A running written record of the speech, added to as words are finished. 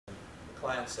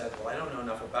client said, well, I don't know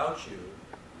enough about you.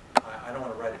 I don't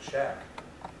want to write a check.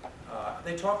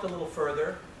 They talked a little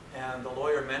further, and the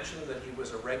lawyer mentioned that he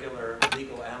was a regular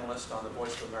legal analyst on the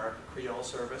Voice of America Creole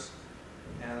service.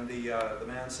 And the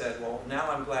man said, well, now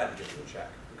I'm glad to give you a check,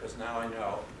 because now I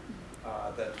know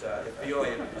that if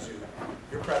VOA interviews you,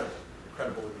 you're credible. You're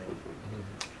credible with me.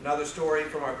 Another story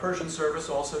from our Persian service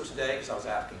also today, because I was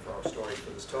asking for our stories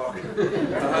for this talk.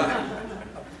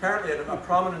 Apparently a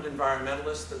prominent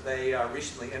environmentalist that they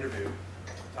recently interviewed,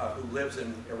 who lives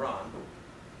in Iran,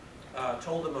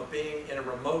 told them of being in a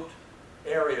remote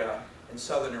area in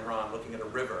southern Iran looking at a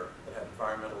river that had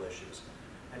environmental issues.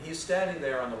 And he's standing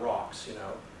there on the rocks, you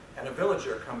know, and a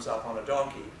villager comes up on a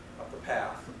donkey up the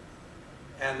path.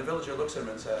 And the villager looks at him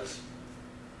and says,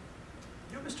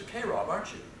 "You're Mr. K-Rob,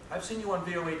 aren't you? I've seen you on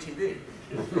VOA TV."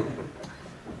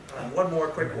 And one more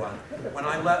quick one. When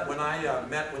I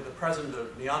met with the president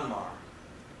of Myanmar,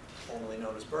 formerly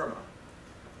known as Burma,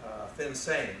 Thein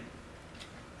Sein,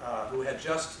 who had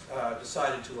just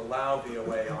decided to allow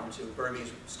VOA onto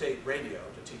Burmese state radio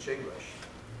to teach English,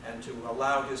 and to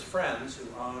allow his friends who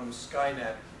own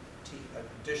Skynet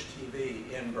Dish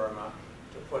TV in Burma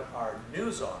to put our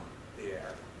news on the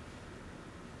air.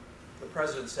 The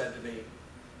president said to me,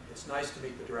 "It's nice to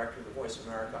meet the director of the Voice of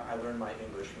America. I learned my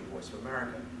English from the Voice of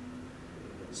America."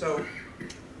 So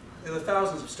there are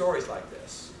thousands of stories like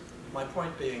this. My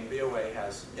point being, VOA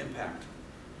has impact,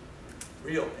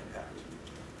 real impact.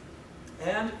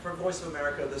 And for Voice of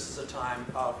America, this is a time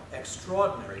of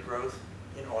extraordinary growth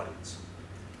in audience.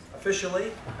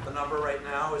 Officially, the number right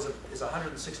now is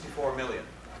 164 million,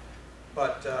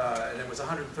 but and it was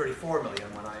 134 million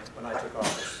when I took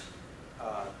office,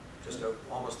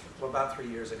 almost about 3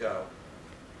 years ago.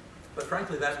 But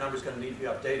frankly, that number is going to need to be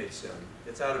updated soon.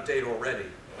 It's out of date already.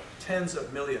 Tens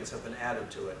of millions have been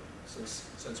added to it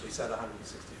since we said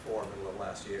 164 middle of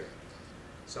last year.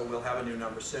 So we'll have a new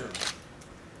number soon.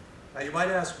 Now you might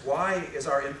ask, why is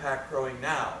our impact growing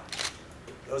now?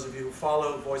 Those of you who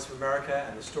follow Voice of America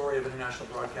and the story of international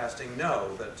broadcasting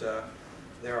know that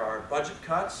there are budget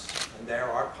cuts and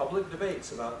there are public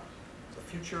debates about the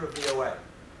future of VOA.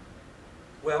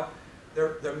 Well,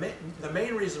 the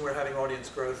main reason we're having audience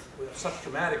growth, with such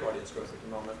dramatic audience growth at the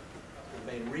moment,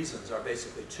 the main reasons are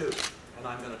basically two, and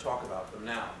I'm going to talk about them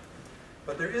now.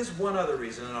 But there is one other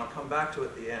reason, and I'll come back to it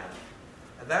at the end,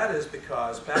 and that is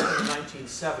because back in the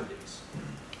 1970s,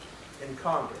 in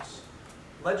Congress,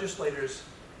 legislators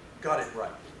got it right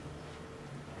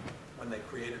when they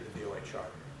created the VOA Charter.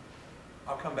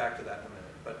 I'll come back to that in a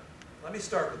minute, but let me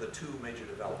start with the two major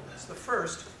developments. The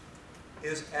first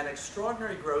is an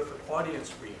extraordinary growth of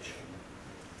audience reach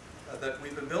that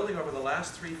we've been building over the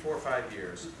last 3, 4, 5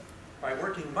 years by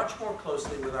working much more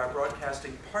closely with our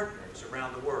broadcasting partners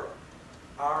around the world,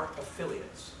 our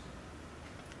affiliates.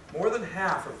 More than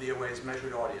half of VOA's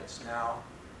measured audience now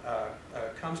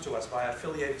comes to us via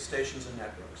affiliated stations and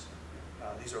networks.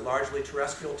 These are largely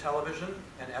terrestrial television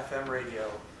and FM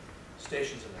radio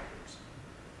stations and networks.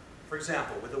 For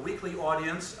example, with a weekly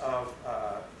audience of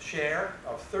share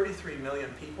of 33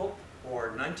 million people,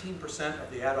 or 19%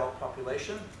 of the adult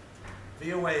population,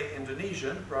 VOA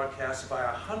Indonesian broadcasts via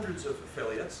hundreds of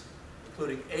affiliates,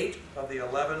 including 8 of the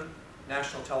 11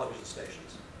 national television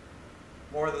stations,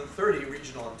 more than 30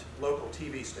 regional and local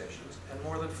TV stations, and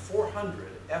more than 400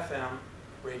 FM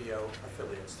radio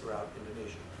affiliates throughout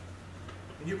Indonesia.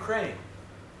 In Ukraine,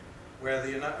 where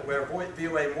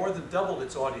VOA more than doubled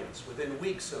its audience within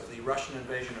weeks of the Russian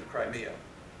invasion of Crimea,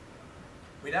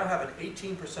 we now have an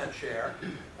 18% share.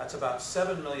 That's about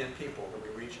 7 million people that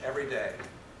we reach every day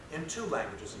in 2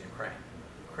 languages in Ukraine,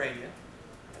 Ukrainian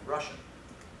and Russian.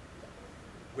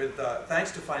 With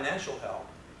thanks to financial help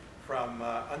from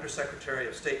Undersecretary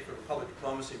of State for Public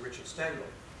Diplomacy Richard Stengel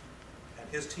and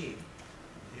his team,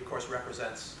 he of course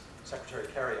represents Secretary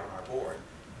Kerry on our board,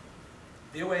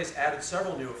 VOA has added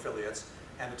several new affiliates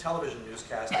and a television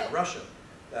newscast in Russian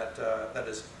that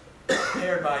is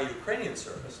prepared by a Ukrainian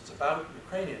service. It's about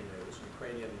Ukrainian news,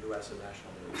 Ukrainian US and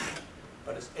national news,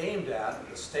 but it's aimed at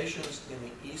the stations in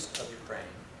the east of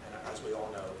Ukraine. And as we all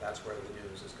know, that's where the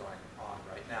news is going on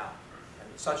right now. And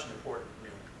it's such an important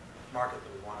new market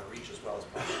that we want to reach as well as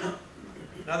possible.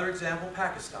 Another example,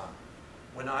 Pakistan.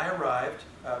 When I arrived,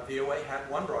 VOA had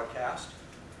one broadcast,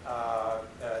 a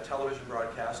television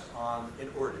broadcast in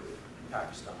Urdu in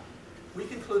Pakistan. We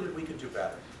concluded we could do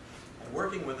better. And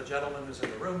working with the gentleman who's in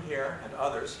the room here and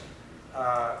others,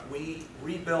 we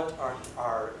rebuilt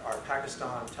our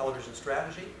Pakistan television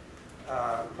strategy,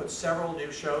 put several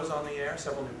new shows on the air,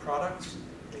 several new products.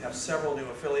 We have several new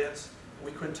affiliates.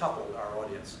 We quintupled our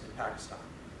audience in Pakistan.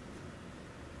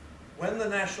 When the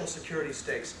national security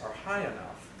stakes are high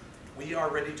enough, we are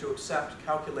ready to accept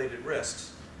calculated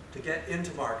risks to get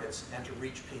into markets and to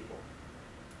reach people.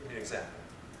 Give me an example.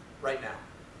 Right now.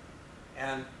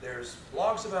 And there's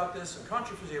blogs about this and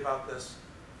controversy about this.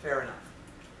 Fair enough.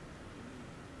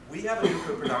 We have a new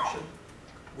co-production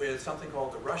with something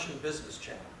called the Russian Business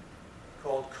Channel,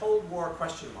 called Cold War ?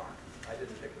 I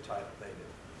didn't pick the title, they did.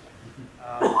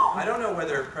 I don't know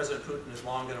whether President Putin is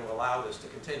long going to allow this to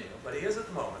continue, but he is at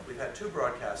the moment. We've had 2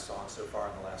 broadcasts on so far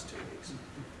in the last 2 weeks.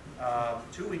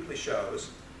 2 weekly shows,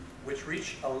 which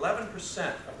reach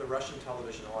 11% of the Russian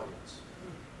television audience.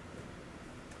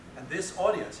 And this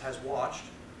audience has watched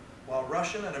while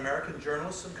Russian and American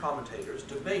journalists and commentators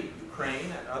debate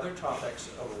Ukraine and other topics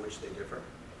over which they differ.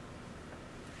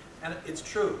 And it's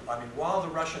true. I mean, while the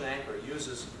Russian anchor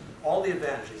uses all the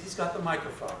advantages, he's got the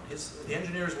microphone, the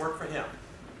engineers work for him.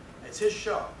 It's his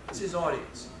show, it's his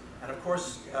audience. And of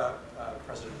course,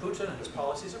 President Putin and his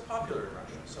policies are popular in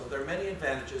Russia. So there are many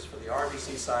advantages for the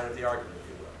RBC side of the argument, if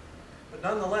you will. But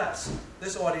nonetheless,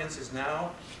 this audience is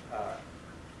now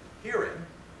hearing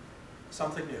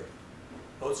something new,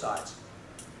 both sides.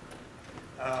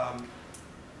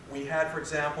 We had, for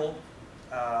example,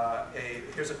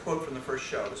 here's a quote from the first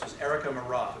show. This was Erika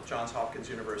Marat of Johns Hopkins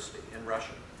University in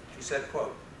Russian. She said,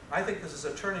 quote, "I think this is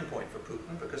a turning point for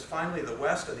Putin because finally the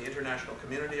West and the international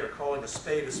community are calling a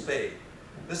spade a spade.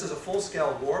 This is a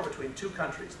full-scale war between 2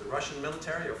 countries. The Russian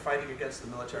military are fighting against the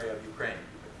military of Ukraine."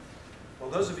 Well,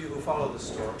 those of you who follow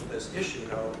this issue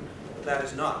know that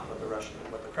is not what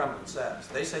the Kremlin says.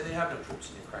 They say they have no troops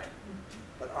in Ukraine.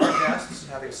 But our guests,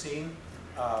 having seen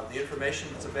the information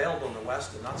that's available in the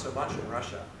West and not so much in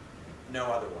Russia, know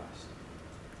otherwise.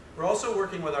 We're also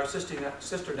working with our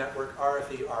sister network,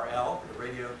 RFE-RL, the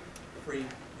Radio Free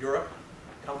Europe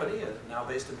company, now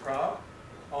based in Prague,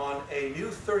 on a new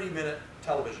 30-minute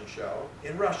television show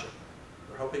in Russian.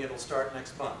 We're hoping it'll start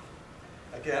next month.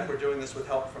 Again, we're doing this with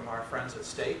help from our friends at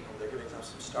State, and they're giving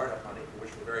us some startup money, for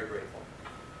which we're very grateful.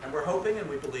 And we're hoping and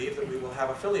we believe that we will have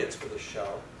affiliates for this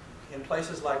show in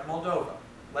places like Moldova,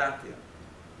 Latvia,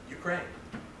 Ukraine,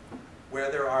 where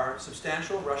there are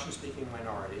substantial Russian-speaking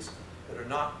minorities that are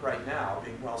not right now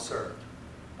being well served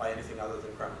by anything other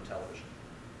than Kremlin television.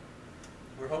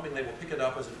 We're hoping they will pick it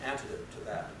up as an antidote to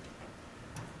that.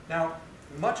 Now,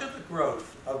 much of the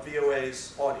growth of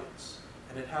VOA's audience,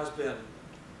 and it has been,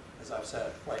 as I've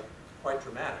said, quite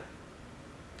dramatic,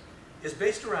 is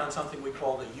based around something we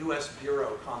call the U.S.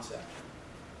 Bureau concept.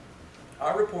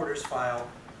 Our reporters file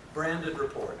branded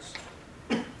reports,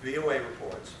 VOA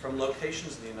reports, from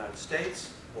locations in the United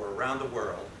States or around the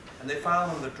world, and they file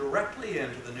them directly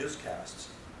into the newscasts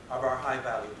of our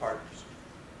high-value partners.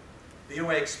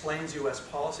 VOA explains U.S.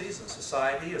 policies and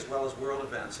society as well as world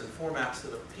events in formats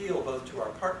that appeal both to our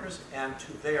partners and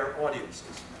to their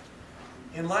audiences.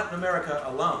 In Latin America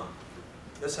alone,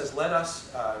 this has led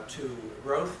us to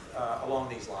growth along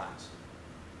these lines.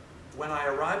 When I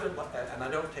arrived at, and I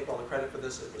don't take all the credit for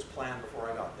this, it was planned before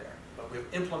I got there, but we're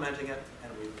implementing it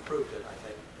and we've improved it, I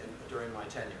think, during my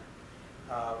tenure.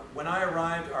 When I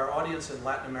arrived, our audience in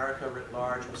Latin America writ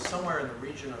large was somewhere in the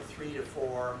region of 3 to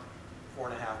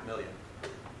 4.5 million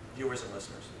viewers and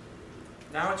listeners.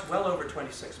 Now it's well over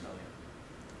 26 million.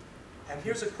 And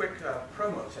here's a quick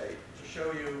promo tape to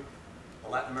show you the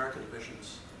Latin America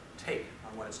division's take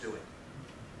on what it's doing.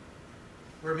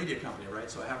 We're a media company, right?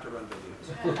 So I have to run videos.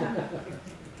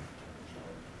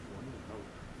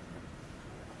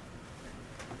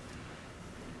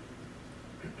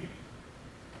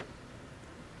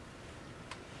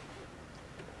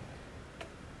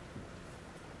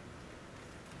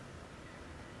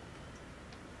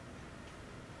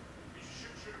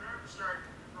 Should America start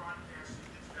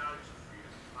broadcasting its values of freedom,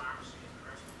 democracy, and the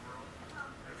rest of the world?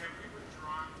 And have we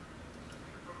withdrawn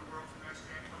from the world from that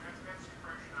standpoint? That's the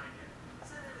impression I get.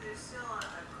 Senator, there's still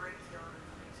a great deal of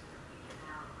information that we get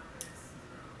out, whether it's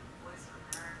through Voice of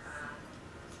America,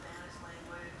 Spanish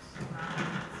language,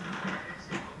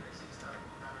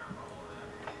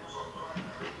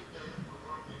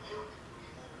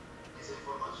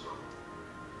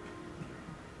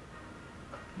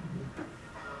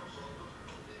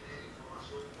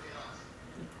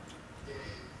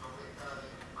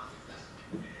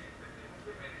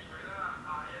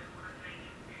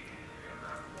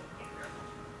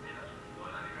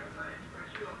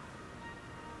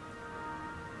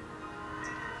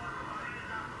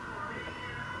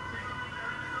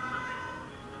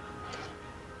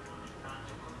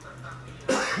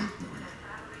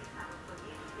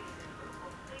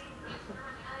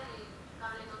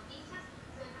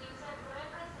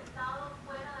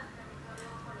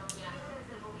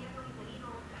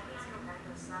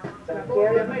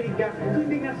 de América, su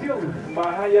indignación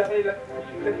más allá de la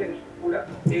posible censura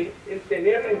es el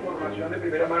tener la información de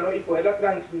primera mano y poderla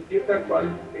transmitir tal cual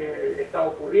está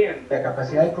ocurriendo. La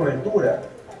capacidad de cobertura.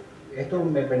 Esto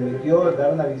me permitió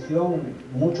dar una visión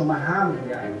mucho más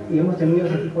amplia y hemos tenido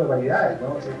ese tipo de variedades,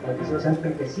 ¿no? Los noticieros se han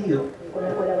enriquecido. Con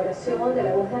la colaboración de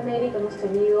La Voz de América hemos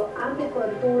tenido amplias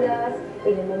coberturas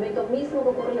en el momento mismo que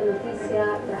ocurre la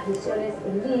noticia, transmisiones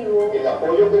en vivo. El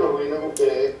apoyo que nos brindan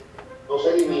ustedes no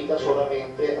se limita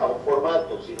solamente a un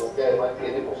formato, sino que además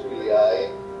tiene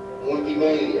posibilidades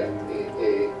multimedia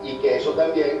y que eso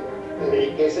también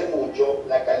enriquece mucho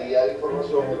la calidad de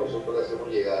información que nosotros le hacemos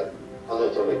llegar a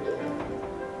nuestros lectores.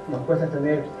 Nos cuesta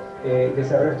tener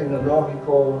desarrollos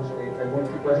tecnológicos, algún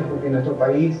tipo de eso, porque nuestro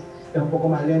país es un poco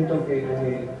más lento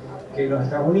que los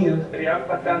Estados Unidos. Sería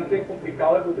bastante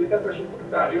complicado desde el punto de vista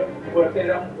presupuestario poder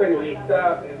tener a un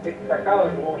periodista destacado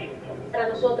en Washington. Para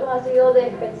nosotros ha sido de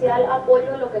especial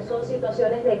apoyo en lo que son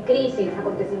situaciones de crisis,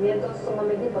 acontecimientos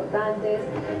sumamente importantes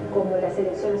como las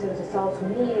elecciones en los Estados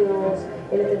Unidos,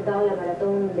 el atentado a la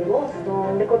maratón de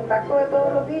Boston. El contacto de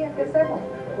todos los días que hacemos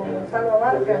con Gonzalo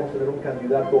Abarca. Podríamos tener un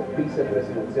candidato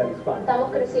vicepresidencial hispano.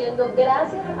 Estamos creciendo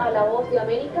gracias a La Voz de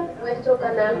América. Nuestro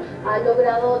canal ha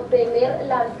logrado tener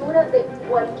la altura de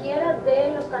cualquiera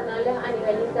de los canales a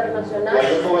nivel internacional.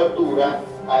 La cobertura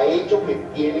ha hecho que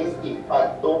tienen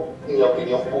impacto en la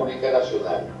opinión pública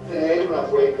nacional. Tener una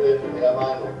fuente de primera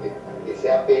mano que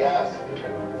sea veraz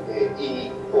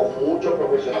y con mucho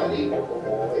profesionalismo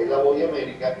como es La Voz de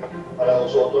América, para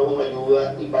nosotros es una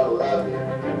ayuda invalorable.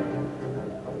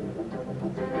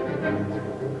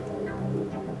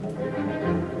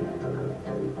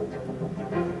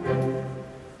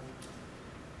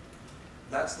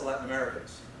 That's the Latin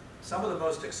Americans. Some of the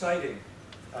most exciting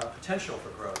potential for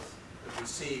growth that we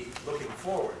see looking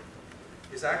forward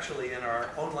is actually in our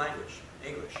own language,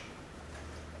 English.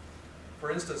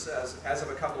 For instance, as of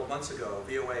a couple of months ago,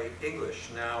 VOA English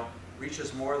now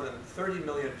reaches more than 30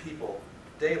 million people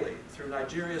daily through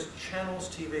Nigeria's Channels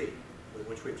TV, with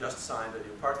which we've just signed a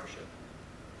new partnership.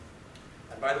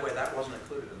 And by the way, that wasn't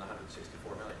included in the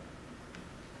 164 million.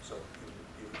 So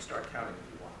you can start counting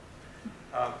if you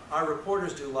want. Our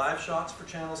reporters do live shots for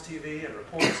Channels TV and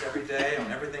reports every day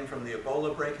on everything from the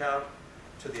Ebola breakout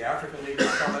to the African Leaders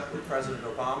Summit with President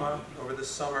Obama over this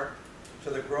summer, to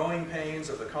the growing pains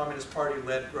of the Communist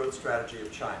Party-led growth strategy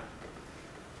of China.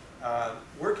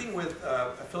 Working with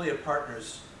affiliate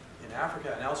partners in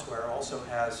Africa and elsewhere also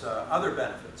has other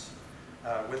benefits.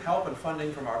 With help and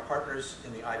funding from our partners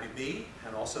in the IBB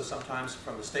and also sometimes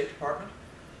from the State Department,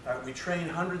 we train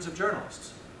hundreds of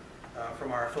journalists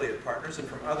from our affiliate partners and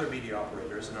from other media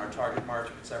operators in our target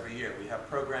markets every year. We have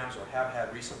programs, or have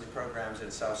had recently programs,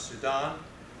 in South Sudan,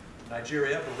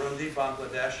 Nigeria, Burundi,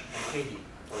 Bangladesh, and Haiti,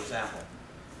 for example.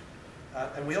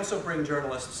 And we also bring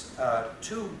journalists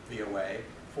to VOA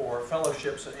for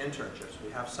fellowships and internships.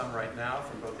 We have some right now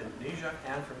from both Indonesia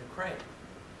and from Ukraine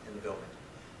in the building.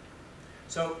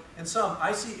 So, in sum,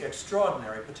 I see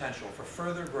extraordinary potential for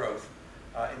further growth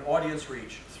in audience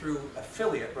reach through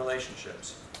affiliate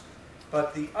relationships.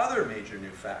 But the other major new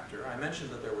factor, I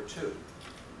mentioned that there were two,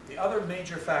 the other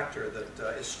major factor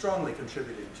that is strongly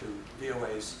contributing to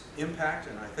VOA's impact,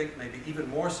 and I think maybe even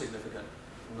more significant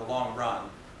in the long run,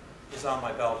 is on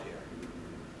my belt here,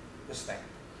 this thing.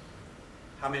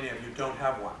 How many of you don't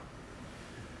have one?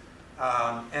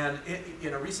 And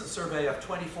in a recent survey of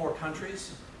 24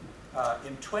 countries,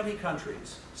 in 20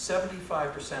 countries,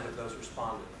 75% of those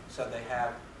responded said they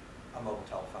had a mobile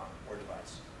telephone or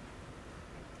device.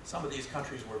 Some of these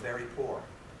countries were very poor.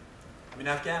 I mean,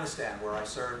 Afghanistan, where I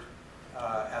served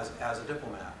as a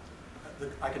diplomat,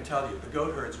 I can tell you, the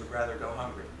goat herds would rather go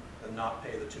hungry than not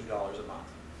pay the $2 a month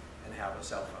and have a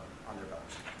cell phone on their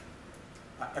belts.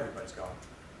 Everybody's going.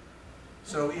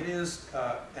 So it is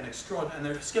an extraordinary, and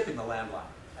they're skipping the landline,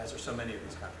 as are so many of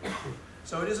these countries.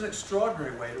 So it is an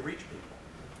extraordinary way to reach people.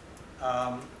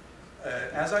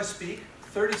 As I speak,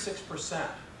 36%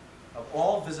 of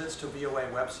all visits to VOA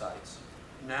websites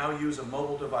now use a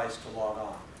mobile device to log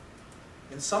on.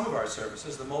 In some of our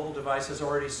services, the mobile device has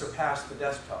already surpassed the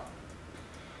desktop.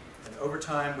 And over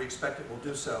time, we expect it will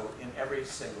do so in every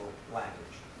single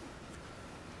language.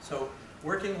 So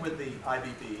working with the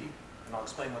IBB, and I'll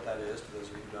explain what that is to those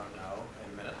of you who don't know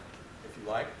in a minute, if you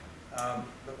like,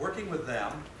 but working with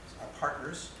them, our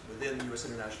partners within the U.S.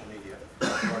 International Media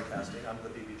Broadcasting under the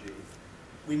BBG,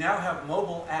 we now have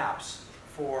mobile apps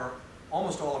for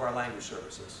almost all of our language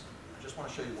services. I just want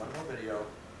to show you one more video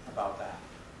about that.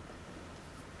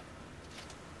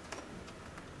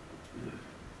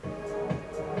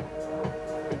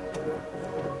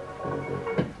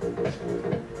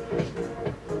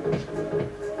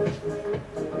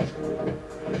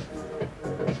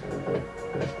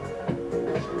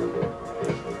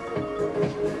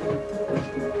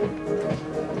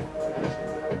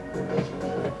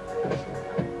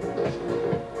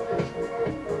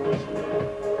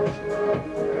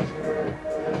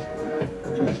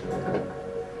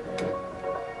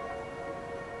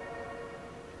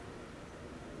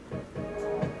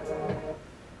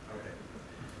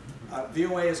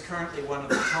 VOA is currently one of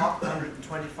the top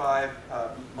 125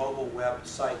 mobile web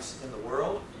sites in the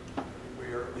world.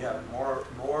 We have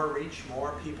more reach,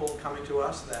 more people coming to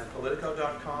us than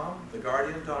Politico.com,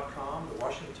 TheGuardian.com,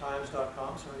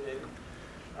 TheWashingtonTimes.com, sorry, David,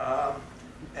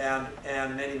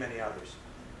 and many, many others.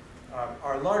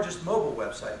 Our largest mobile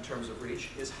website in terms of reach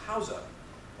is Hausa,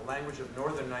 the language of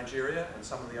northern Nigeria and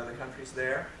some of the other countries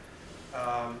there.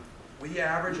 We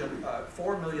average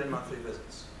 4 million monthly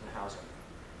visits in Hausa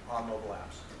on mobile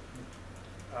apps.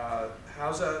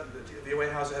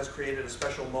 VOA Hausa has created a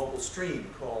special mobile stream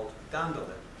called Dandalin,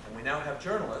 and we now have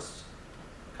journalists,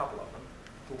 a couple of them,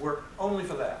 who work only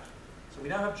for that. So we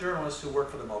now have journalists who work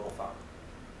for the mobile phone.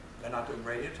 They're not doing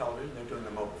radio, television, they're doing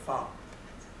the mobile phone.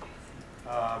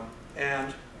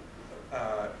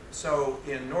 So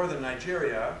in northern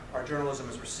Nigeria, our journalism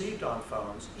is received on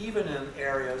phones, even in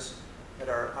areas that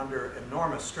are under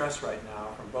enormous stress right now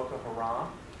from Boko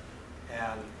Haram,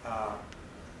 and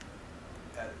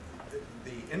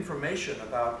the information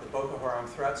about the Boko Haram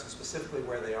threats and specifically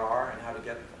where they are and how to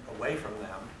get away from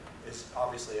them is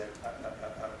obviously a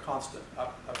constant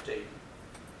update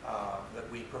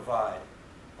that we provide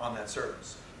on that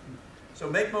service. So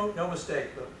make no mistake,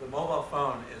 the mobile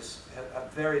phone is a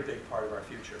very big part of our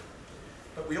future.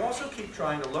 But we also keep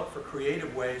trying to look for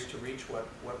creative ways to reach what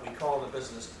we call in the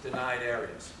business denied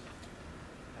areas.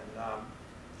 And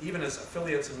even as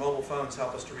affiliates and mobile phones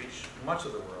help us to reach much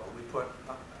of the world, we put,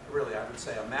 really, I would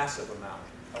say, a massive amount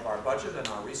of our budget and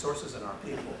our resources and our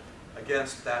people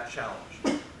against that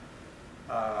challenge.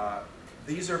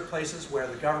 These are places where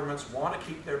the governments want to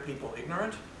keep their people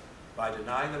ignorant by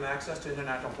denying them access to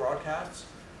international broadcasts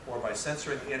or by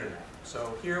censoring the internet.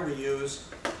 So here we use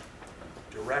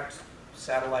direct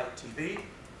satellite TV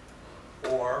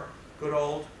or good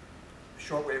old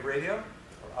shortwave radio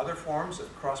or other forms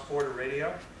of cross-border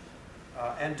radio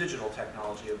and digital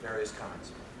technology of various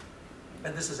kinds.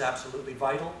 And this is absolutely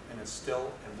vital, and it's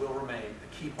still and will remain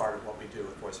a key part of what we do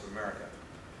at Voice of America.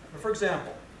 But for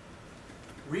example,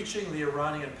 reaching the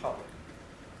Iranian public,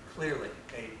 clearly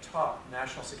a top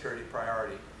national security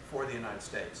priority for the United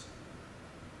States.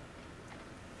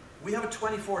 We have a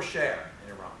 24 share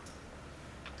in Iran.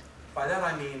 By that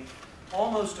I mean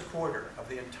almost a quarter of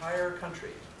the entire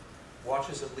country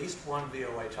watches at least one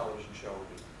VOA television show a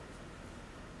week.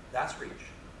 That's reach.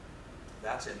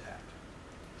 That's impact.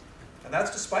 And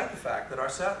that's despite the fact that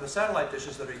the satellite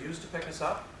dishes that are used to pick us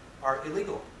up are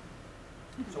illegal.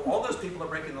 So all those people are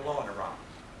breaking the law in Iran.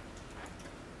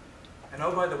 And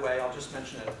oh, by the way, I'll just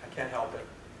mention it, I can't help it.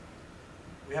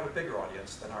 We have a bigger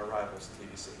audience than our rivals, the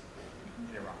BBC,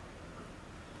 in Iran.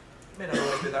 It may not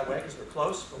always be that way because we're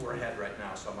close, but we're ahead right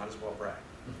now, so I might as well brag.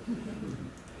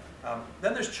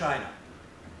 Then there's China,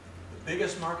 the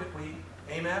biggest market we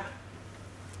aim at,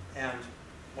 and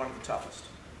one of the toughest.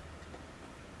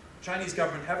 Chinese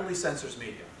government heavily censors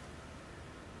media.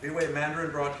 VOA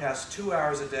Mandarin broadcasts 2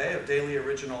 hours a day of daily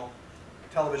original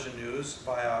television news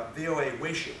via VOA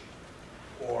Weishi,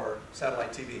 or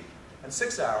satellite TV, and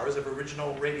 6 hours of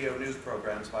original radio news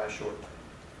programs via shortwave.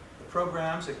 The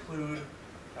programs include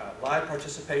live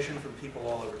participation from people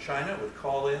all over China with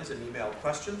call-ins and email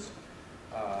questions.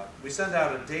 We send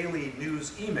out a daily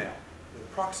news email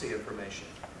with proxy information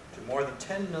to more than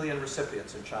 10 million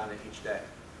recipients in China each day.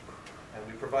 And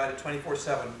we provide a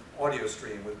 24/7 audio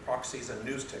stream with proxies and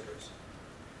news tickers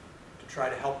to try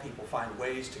to help people find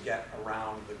ways to get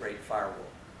around the Great Firewall.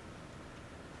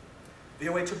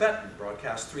 VOA Tibetan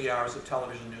broadcasts 3 hours of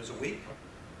television news a week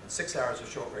and 6 hours of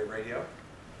shortwave radio.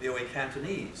 VOA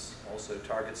Cantonese also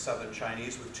targets Southern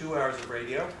Chinese with 2 hours of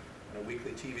radio and a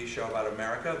weekly TV show about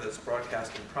America that's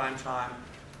broadcast in prime time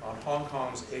on Hong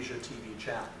Kong's Asia TV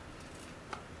channel.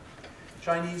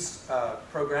 Chinese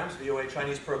programs, VOA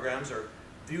Chinese programs, are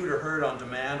viewed or heard on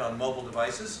demand on mobile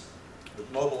devices with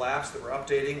mobile apps that we're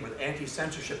updating with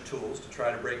anti-censorship tools to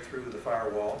try to break through the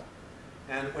firewall.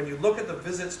 And when you look at the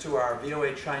visits to our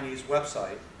VOA Chinese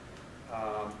website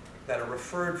that are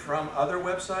referred from other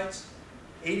websites,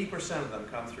 80% of them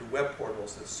come through web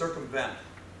portals that circumvent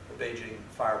the Beijing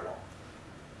firewall.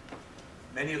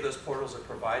 Many of those portals are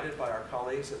provided by our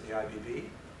colleagues at the IBB,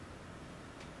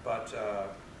 but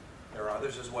there are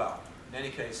others as well. In any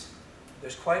case,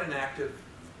 there's quite an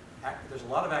there's a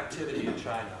lot of activity in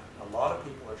China. A lot of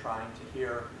people are trying to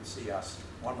hear and see us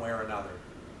one way or another,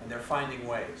 and they're finding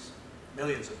ways.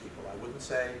 Millions of people, I wouldn't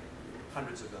say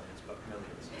hundreds of millions, but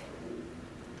millions.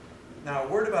 Now, a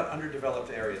word about underdeveloped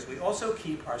areas. We also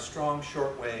keep our strong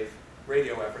shortwave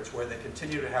radio efforts where they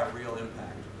continue to have real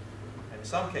impact. And in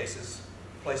some cases,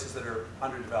 places that are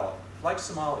underdeveloped, like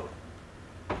Somalia.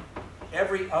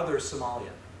 Every other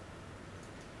Somalian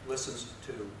listens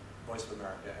to Voice of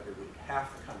America every week,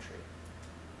 half the country.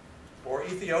 Or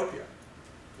Ethiopia,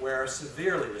 where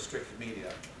severely restricted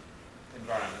media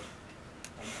environment,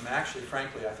 and actually,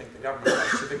 frankly, I think the government,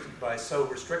 by so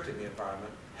restricting the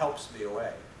environment, helps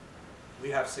VOA. We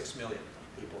have 6 million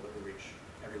people that we reach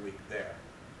every week there.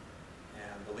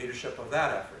 And the leadership of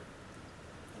that effort,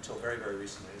 until very, very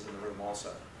recently, is in the room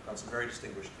also. Got some very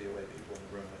distinguished VOA people in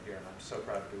the room here, and I'm so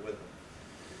proud to be with them.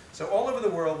 So all over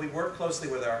the world, we work closely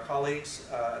with our colleagues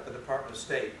at the Department of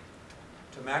State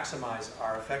to maximize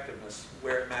our effectiveness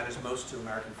where it matters most to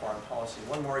American foreign policy.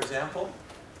 One more example.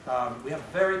 We have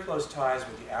very close ties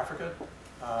with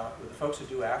with the folks who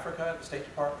do Africa at the State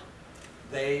Department.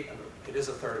 It is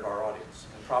a third of our audience,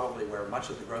 and probably where much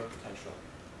of the growth potential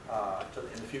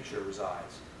in the future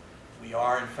resides. We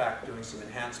are, in fact, doing some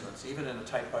enhancements, even in a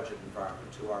tight budget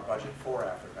environment, to our budget for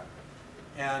Africa.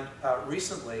 And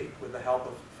recently, with the help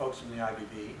of folks from the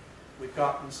IBB, we've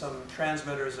gotten some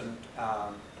transmitters and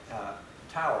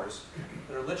towers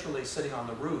that are literally sitting on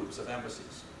the roofs of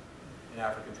embassies in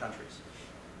African countries.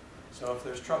 So if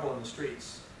there's trouble in the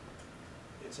streets,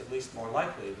 it's at least more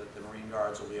likely that the Marine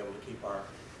Guards will be able to keep our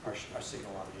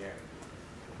signal on the air.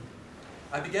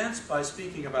 I began by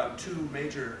speaking about two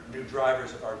major new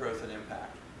drivers of our growth and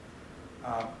impact.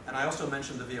 And I also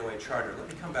mentioned the VOA Charter. Let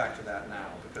me come back to that now,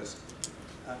 because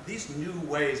these new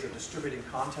ways of distributing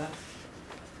content,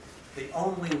 they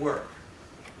only work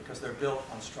because they're built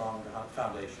on strong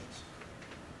foundations.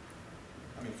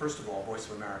 I mean, first of all, Voice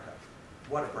of America.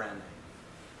 What a brand name.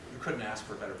 You couldn't ask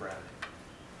for a better brand name.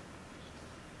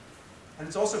 And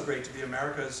it's also great to be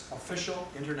America's official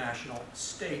international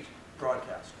state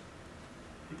broadcaster.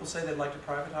 People say they'd like to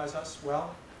privatize us.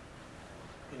 Well,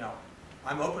 you know,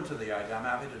 I'm open to the idea. I'm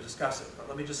happy to discuss it. But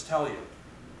let me just tell you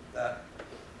that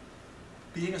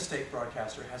being a state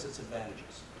broadcaster has its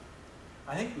advantages.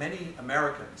 I think many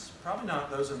Americans, probably not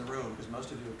those in the room, because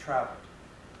most of you have traveled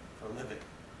for a living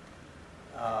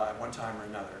at one time or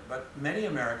another, but many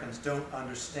Americans don't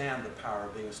understand the power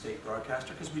of being a state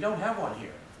broadcaster because we don't have one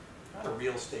here. Not a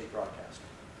real state broadcaster,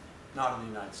 not in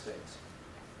the United States.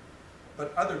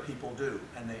 But other people do,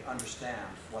 and they understand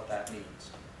what that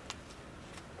means.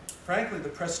 Frankly, the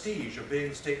prestige of being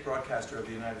the state broadcaster of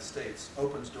the United States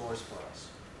opens doors for us.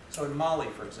 So in Mali,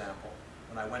 for example,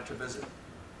 when I went to visit,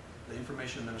 the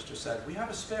information minister said, we have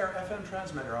a spare FM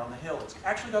transmitter on the hill. It's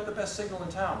actually got the best signal in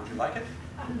town. Would you like it?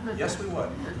 Yes, we would.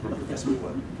 Yes, we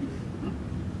would.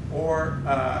 Or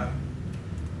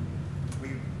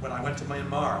when I went to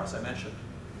Myanmar, as I mentioned,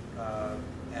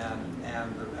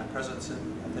 and President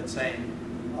Thein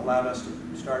Sein allowed us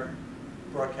to start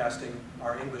broadcasting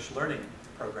our English learning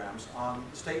programs on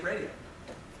state radio.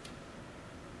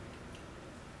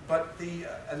 But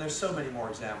and there's so many more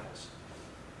examples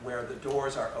where the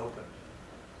doors are opened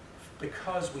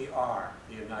because we are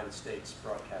the United States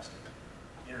broadcasting,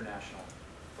 international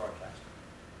broadcasting.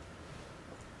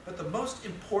 But the most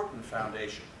important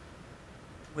foundation,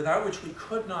 without which we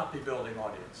could not be building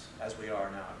audience, as we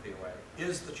are now at VOA,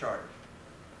 is the Charter.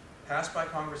 Passed by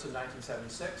Congress in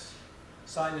 1976,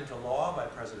 signed into law by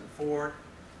President Ford,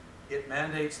 it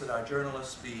mandates that our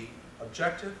journalists be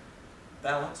objective,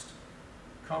 balanced,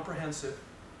 comprehensive,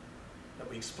 that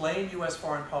we explain U.S.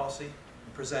 foreign policy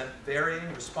and present varying,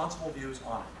 responsible views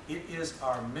on it. It is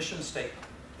our mission statement.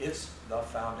 It's the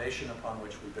foundation upon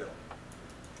which we build.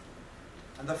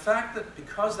 And the fact that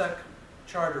because that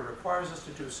charter requires us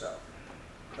to do so,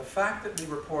 the fact that we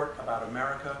report about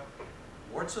America,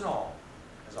 warts and all,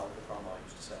 as Oliver Cromwell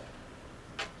used to say.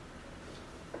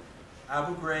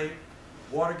 Abu Ghraib,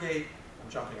 Watergate, I'm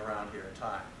jumping around here in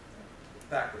time,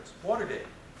 backwards. Watergate,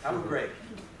 Abu Ghraib,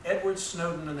 Edward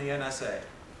Snowden and the NSA,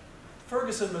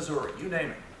 Ferguson, Missouri, you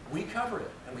name it. We cover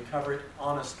it, and we cover it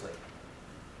honestly.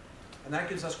 And that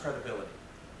gives us credibility,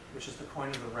 which is the coin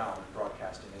of the realm in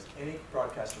broadcasting, as any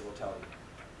broadcaster will tell you.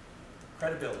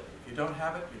 Credibility. If you don't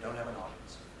have it, you don't have an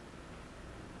audience.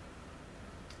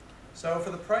 So for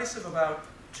the price of about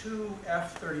 2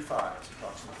 F-35s,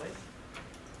 approximately,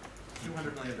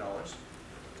 $200 million,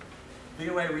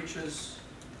 VOA reaches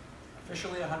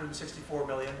officially 164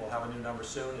 million. We'll have a new number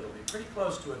soon. It'll be pretty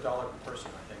close to $1 per person,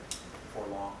 I think, before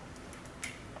long.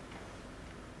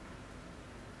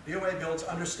 VOA builds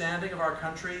understanding of our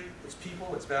country, its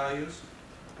people, its values.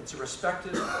 It's a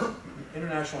respected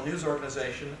international news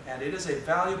organization, and it is a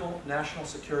valuable national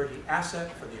security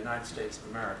asset for the United States of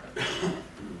America.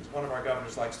 As one of our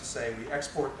governors likes to say, we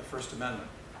export the First Amendment.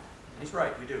 And he's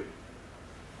right, we do.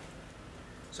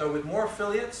 So with more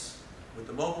affiliates, with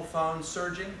the mobile phone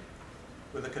surging,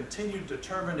 with a continued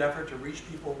determined effort to reach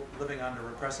people living under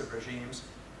repressive regimes,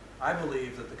 I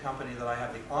believe that the company that I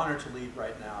have the honor to lead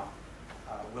right now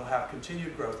will have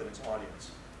continued growth in its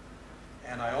audience.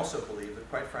 And I also believe that,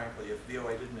 quite frankly, if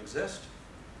VOA didn't exist,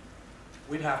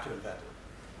 we'd have to invent it.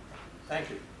 Thank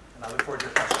you, and I look forward to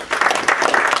your questions.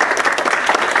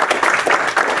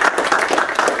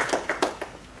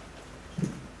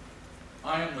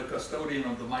 I am the custodian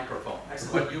of the microphone.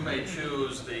 Excellent. But you may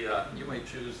choose the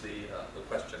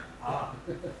questioner. Ah.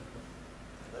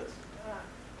 Liz.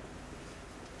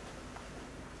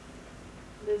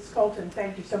 Liz Colton,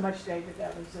 thank you so much, David.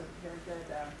 That was a very good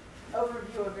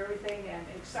overview of everything and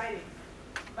exciting.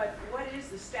 But what is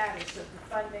the status of the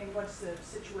funding? What's the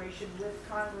situation with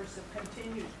Congress of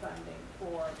continued funding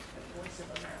for the Voice of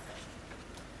America?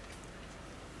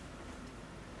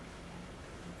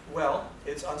 Well,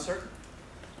 it's uncertain.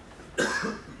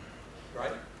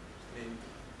 Right? I mean,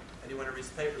 anyone who reads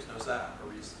the papers knows that,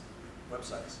 or reads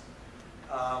websites.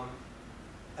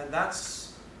 And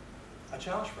that's a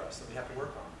challenge for us that we have to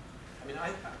work on. I mean,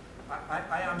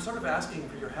 I'm sort of asking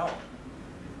for your help.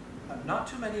 Not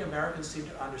too many Americans seem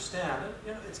to understand it.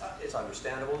 You know, it's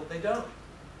understandable that they don't.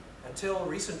 Until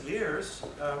recent years,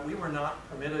 we were not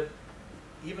permitted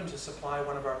even to supply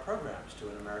one of our programs to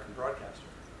an American broadcaster.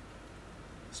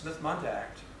 Smith-Mundt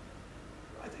Act,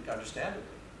 I think understandably,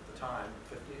 at the time,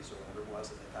 the 50s or whatever it was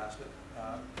that they passed it,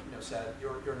 you know, said,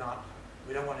 you're not,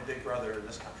 we don't want a big brother in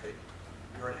this country.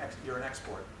 You're an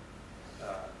export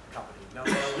company. No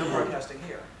broadcasting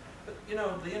here. But, you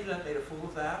know, the internet made a fool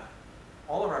of that.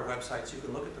 All of our websites, you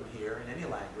can look at them here in any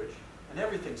language, and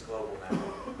everything's global now.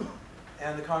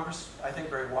 And the Congress, I think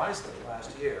very wisely,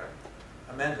 last year,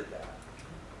 amended that.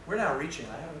 We're now reaching,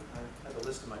 I have a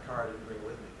list in my car, I didn't bring it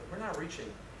with me, but we're now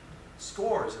reaching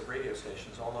scores of radio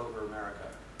stations all over America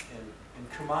in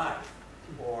Khmer,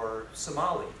 or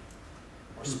Somali,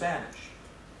 or Spanish,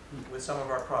 with some of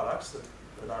our products,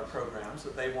 with our programs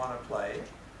that they want to play.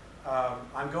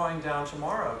 I'm going down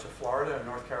tomorrow to Florida and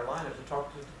North Carolina to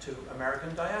talk to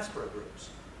American diaspora groups,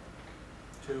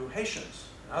 to Haitians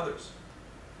and others,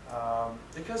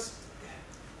 because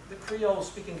the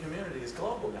Creole-speaking community is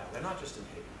global now. They're not just in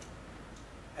Haiti.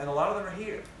 And a lot of them are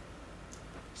here.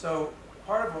 So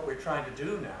part of what we're trying to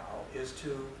do now is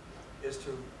to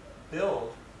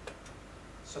build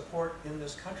support in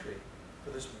this country for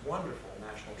this wonderful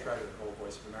national treasure called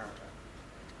Voice of America.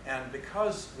 And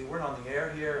because we weren't on the air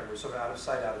here and we're sort of out of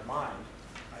sight, out of mind,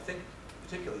 I think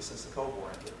particularly since the Cold War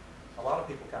ended, a lot of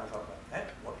people kind of thought about, hey,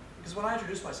 what? Because when I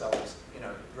introduced myself as, you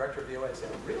know, director of VOA, I said,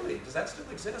 really, does that still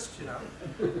exist? You know,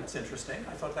 that's interesting.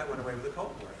 I thought that went away with the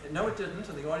Cold War. And no, it didn't,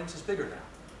 and the audience is bigger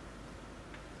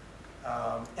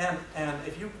now. And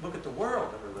if you look at the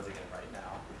world that we're living in right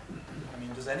now, I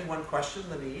mean, does anyone question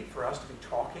the need for us to be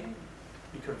talking,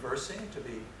 be conversing, to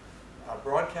be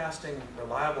broadcasting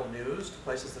reliable news to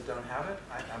places that don't have it?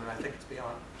 I mean, I think it's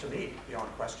beyond, to me, beyond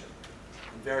question.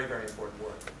 And very, very important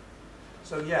work.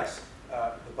 So yes,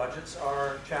 the budgets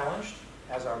are challenged,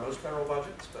 as are most federal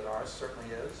budgets, but ours certainly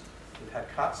is. We've had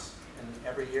cuts in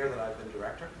every year that I've been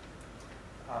director.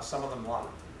 Some of them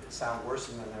sound worse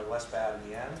and then they're less bad in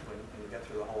the end when you get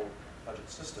through the whole budget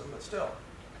system, but still,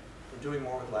 we're doing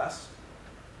more with less.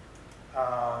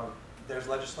 There's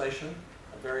legislation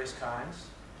of various kinds.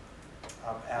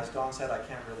 As Dawn said, I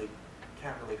can't really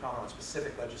comment on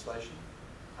specific legislation.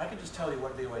 I can just tell you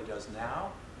what VOA does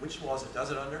now, which laws it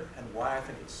does it under, and why I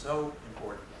think it's so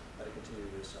important that it continue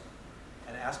to do so.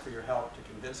 And ask for your help to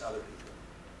convince other people.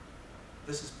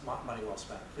 This is money well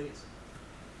spent. Please.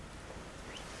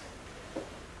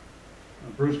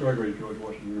 Bruce Gregory, George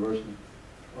Washington University.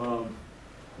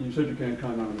 You said you can't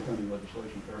comment on the pending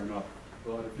legislation, fair enough.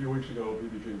 But a few weeks ago,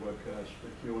 BBG webcast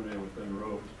a Q&A with Ben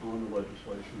Rhodes on the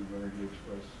legislation where he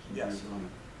expressed some views on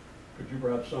it. Could you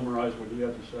perhaps summarize what he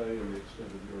had to say and the extent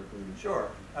of your agreement? Sure.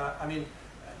 I mean,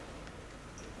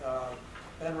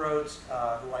 Ben Rhodes,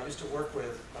 who I used to work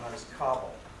with when I was in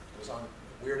Kabul, was on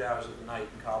weird hours of the night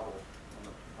in Kabul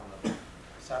on the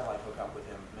satellite hookup with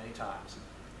him many times.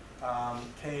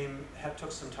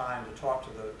 Took some time to talk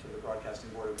to the Broadcasting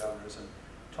Board of Governors and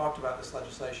talked about this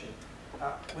legislation.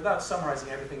 Without summarizing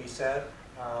everything he said,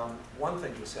 one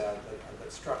thing he said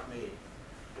that struck me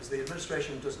is the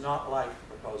administration does not like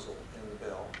the proposal in the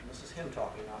bill, and this is him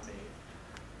talking, not me,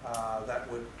 that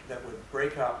would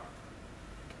break up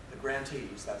the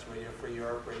grantees, that's Radio Free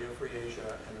Europe, Radio Free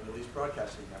Asia, and the Middle East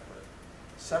Broadcasting Network,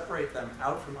 separate them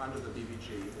out from under the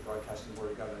BBG, the Broadcasting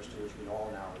Board of Governors, to which we all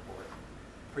now report,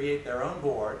 create their own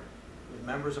board with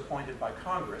members appointed by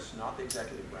Congress, not the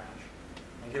executive branch,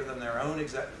 and give them their own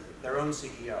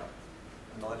CEO.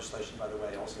 And the legislation, by the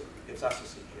way, also gives us a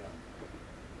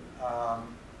CEO.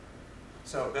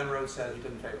 So Ben Rhodes said he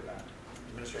didn't favor that. The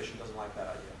administration doesn't like that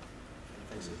idea and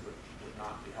thinks it would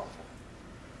not be helpful.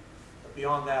 But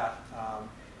beyond that,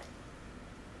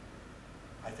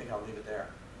 I think I'll leave it there.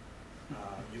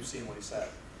 You've seen what he said.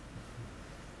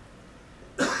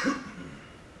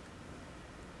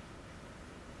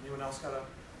 Anyone else got a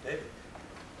David?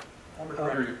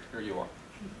 Here you are.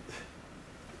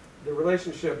 The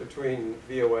relationship between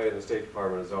VOA and the State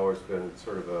Department has always been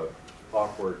sort of a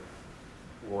awkward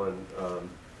one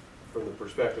from the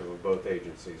perspective of both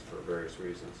agencies for various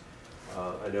reasons.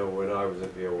 I know when I was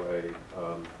at VOA,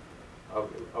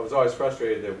 I was always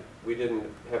frustrated that we didn't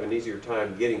have an easier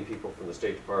time getting people from the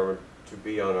State Department to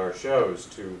be on our shows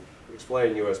to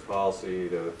explain U.S. policy,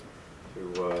 to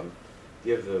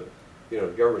give the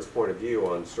government's point of view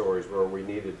on stories where we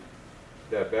needed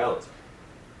that balance.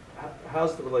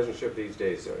 How's the relationship these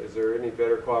days? Is there any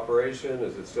better cooperation?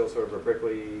 Is it still sort of a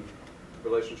prickly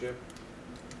relationship?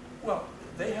 Well,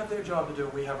 they have their job to do,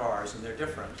 we have ours, and they're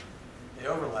different. They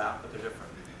overlap, but they're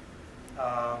different.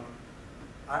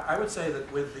 I would say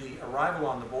that with the arrival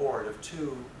on the board of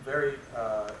two very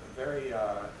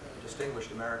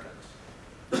distinguished Americans,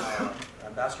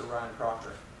 Ambassador Ryan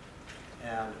Crocker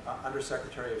and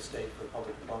Undersecretary of State for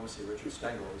Public Diplomacy Richard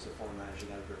Stengel, who's the former managing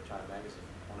editor of Time Magazine,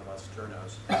 one of us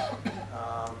journos.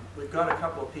 We've got a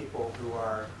couple of people who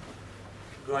are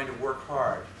going to work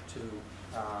hard to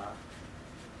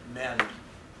mend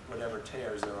whatever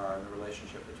tears there are in the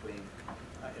relationship between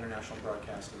international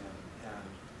broadcasting and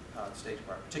the State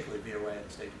Department, particularly VOA and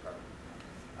the State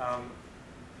Department.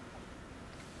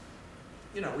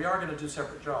 We are going to do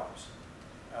separate jobs.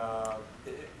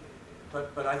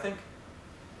 But I think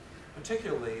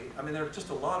particularly, there are just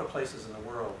a lot of places in the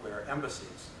world where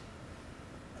embassies,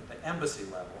 at the embassy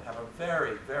level, have a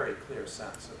very, very clear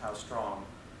sense of how strong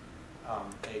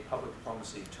a public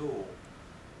diplomacy tool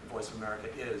the Voice of America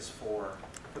is for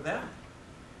them,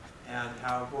 and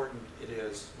how important it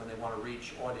is when they want to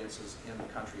reach audiences in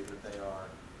the country that they are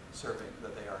serving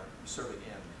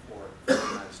in for the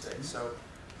United States. So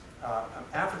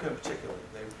Africa in particular,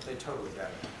 they totally get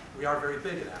it. We are very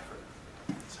big in Africa.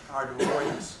 It's hard to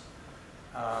avoid this.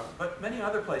 But many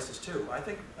other places too. I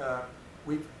think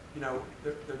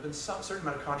there's been some certain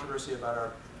amount of controversy about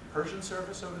our Persian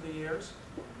service over the years,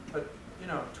 but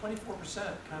 24%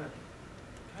 kind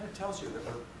of tells you that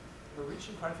we're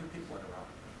reaching quite a few people in Iran.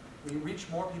 We reach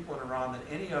more people in Iran than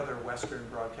any other Western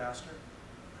broadcaster,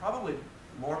 probably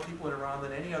more people in Iran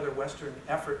than any other Western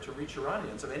effort to reach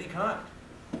Iranians of any kind.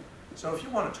 So if you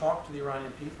want to talk to the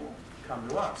Iranian people, come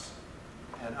to us.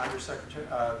 And Undersecretary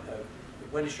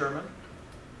Wendy Sherman,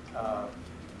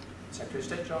 Secretary of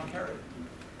State John Kerry,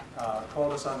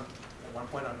 called us at one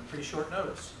point on pretty short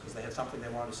notice because they had something they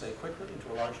wanted to say quickly and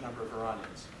to a large number of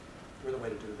Iranians. We're the way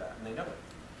to do that, and they know it.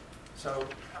 So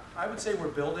I would say we're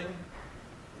building.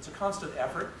 It's a constant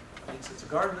effort. It's a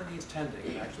garden that needs tending.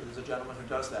 And actually, there's a gentleman who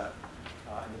does that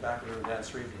in the back of the room, Dan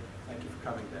Sreevey. Thank you for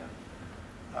coming, Dan.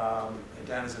 And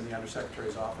Dan is in the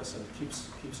Undersecretary's office and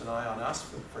keeps an eye on us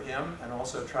for him, and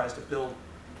also tries to build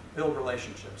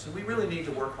relationships. And we really need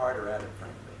to work harder at it,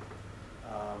 frankly.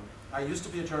 I used to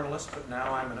be a journalist, but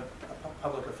now I'm a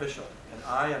public official, and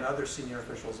I and other senior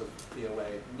officials of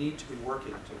VOA need to be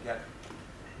working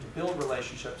to build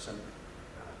relationships and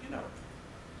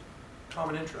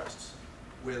common interests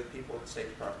with people at the State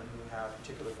Department who have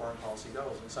particular foreign policy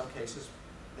goals. In some cases,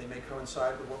 they may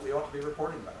coincide with what we ought to be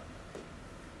reporting about.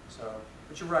 So,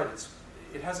 but you're right,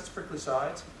 it has its prickly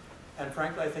sides, and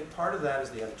frankly, I think part of that is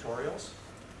the editorials,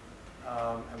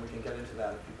 and we can get into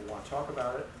that if people want to talk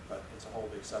about it, but it's a whole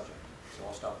big subject, so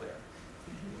I'll stop there.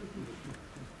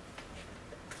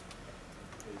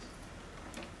 Please.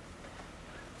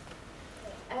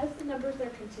 As the numbers are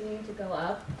continuing to go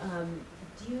up,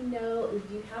 do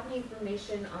you have any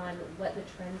information on what the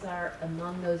trends are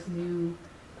among those new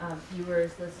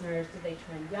viewers, listeners? Do they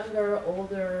trend younger,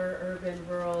 older, urban,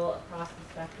 rural, across the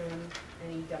spectrum?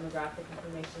 Any demographic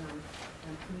information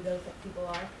on who those people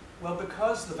are? Well,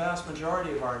 because the vast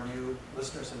majority of our new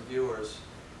listeners and viewers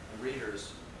and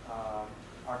readers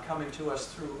are coming to us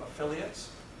through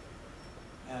affiliates,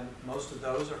 and most of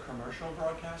those are commercial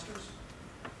broadcasters,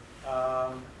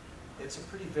 it's a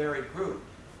pretty varied group,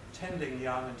 tending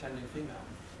young and tending female,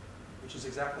 which is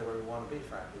exactly where we want to be,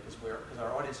 frankly, because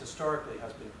our audience historically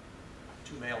has been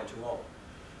too male and too old.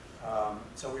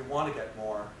 So we want to get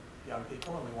more young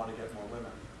people, and we want to get more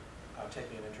women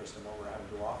taking an interest in what we're having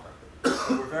to offer.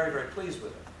 So we're very, very pleased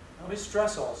with it. And let me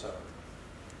stress also,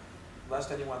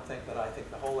 lest anyone think that I think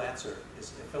the whole answer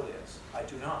is affiliates. I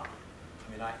do not.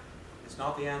 It's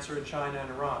not the answer in China and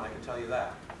Iran, I can tell you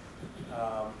that.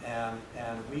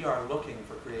 And we are looking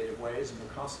for creative ways, and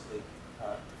we're constantly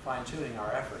fine-tuning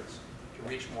our efforts to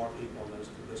reach more people in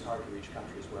those hard-to-reach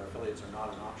countries where affiliates are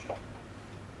not an option.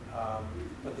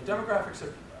 But the demographics,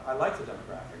 I like the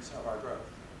demographics of our growth.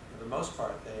 For the most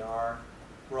part, they are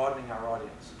broadening our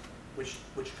audience, which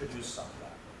could use some of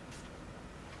that.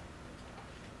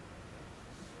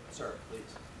 Sir,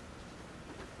 please.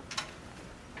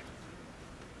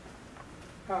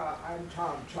 I'm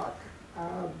Tom Chuck.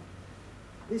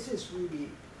 This is really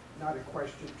not a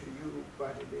question to you,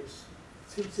 but it is,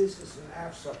 since this is an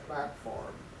AFSA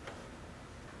platform,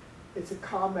 it's a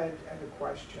comment and a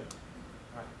question.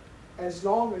 Right. As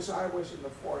long as I was in the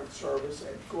Foreign Service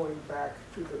and going back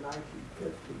to the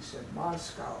 1950s in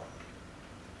Moscow,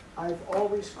 I've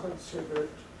always considered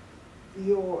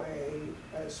VOA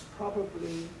as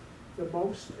probably the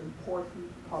most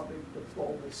important public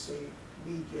diplomacy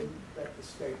medium that the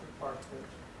State Department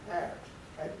had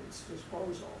at its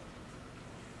disposal.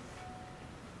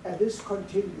 And this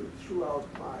continued throughout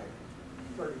my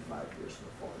 35 years in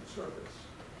the Foreign Service.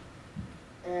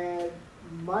 And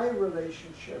my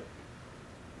relationship,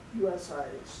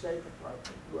 USIA, State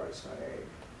Department, USIA,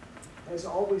 has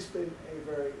always been a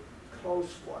very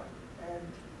close one.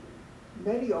 And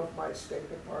many of my State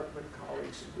Department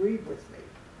colleagues agreed with me,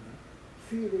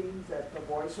 feeling that the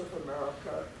Voice of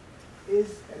America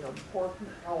is an important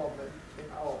element in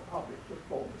our public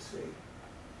diplomacy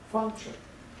function.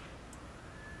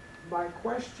 My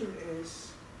question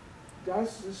is,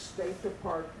 does the State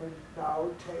Department now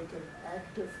take an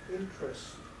active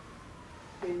interest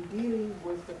in dealing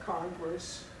with the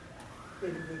Congress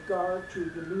in regard to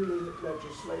the new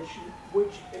legislation,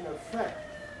 which in effect,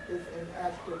 if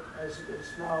enacted as it is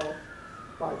now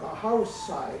by the House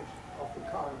side of the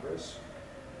Congress,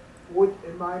 would,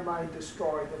 in my mind,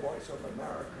 destroy the Voice of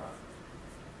America?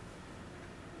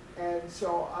 And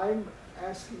so I'm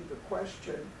asking the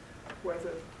question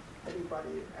whether anybody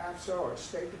in AFSA or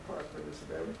State Department is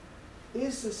available.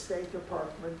 Is the State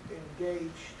Department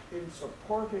engaged in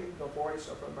supporting the Voice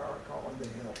of America on the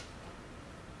Hill?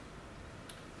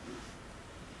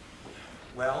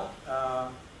 Well,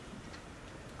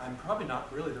 I'm probably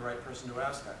not really the right person to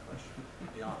ask that question,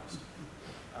 to be honest.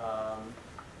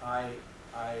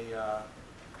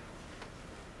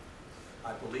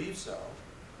 I believe so,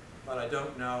 but I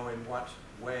don't know in what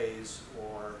ways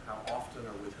or how often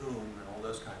or with whom and all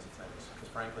those kinds of things, because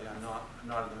frankly I'm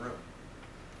not in the room.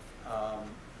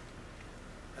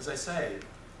 As I say,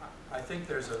 I think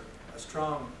there's a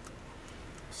strong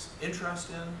interest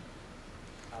in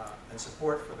and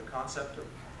support for the concept of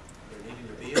there needing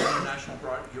to be an international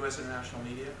U.S. international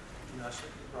media, U.S.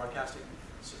 broadcasting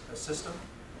system.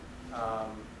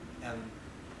 And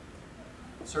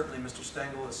certainly Mr.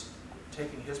 Stengel is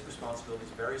taking his responsibilities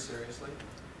very seriously.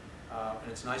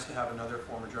 And it's nice to have another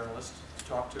former journalist to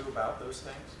talk to about those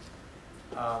things.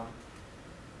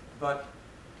 But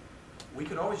we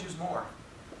could always use more.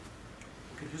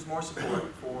 We could use more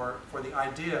support for the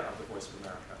idea of the Voice of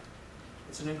America.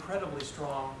 It's an incredibly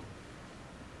strong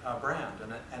brand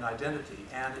and identity,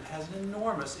 and it has an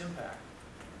enormous impact.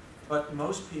 But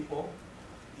most people,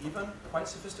 even quite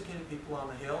sophisticated people on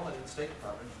the Hill and in the State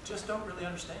Department, just don't really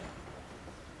understand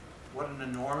what an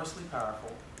enormously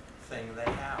powerful thing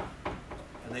they have.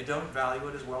 And they don't value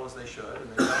it as well as they should, and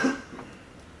they don't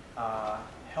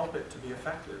help it to be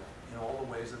effective in all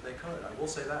the ways that they could. I will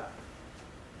say that.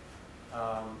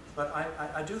 But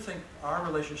I do think our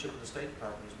relationship with the State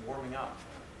Department is warming up.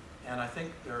 And I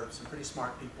think there are some pretty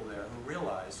smart people there who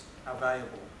realize how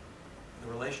valuable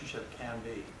the relationship can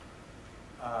be.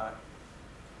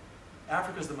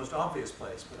 Africa is the most obvious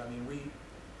place, but I mean,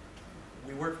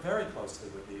 we work very closely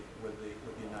with the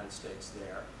United States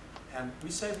there, and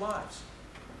we save lives.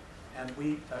 And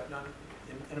we,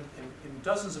 in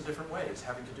dozens of different ways,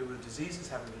 having to do with diseases,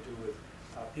 having to do with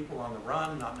people on the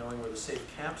run, not knowing where the safe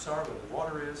camps are, where the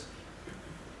water is.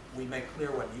 We make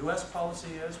clear what U.S.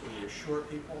 policy is. We assure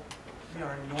people we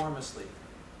are enormously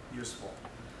useful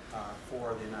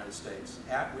for the United States.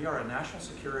 We are a national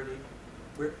security.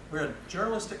 We're a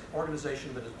journalistic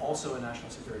organization that is also a national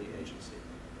security agency.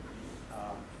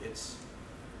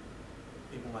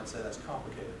 People might say that's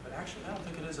complicated, but actually I don't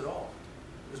think it is at all.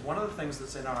 Because one of the things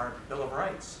that's in our Bill of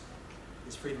Rights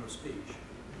is freedom of speech.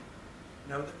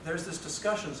 You know, there's this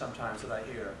discussion sometimes that I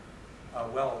hear,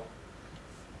 well,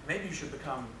 maybe you should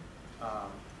become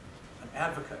an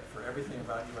advocate for everything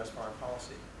about U.S. foreign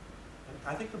policy. And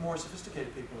I think the more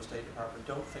sophisticated people in the State Department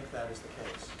don't think that is the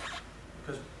case.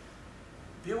 Because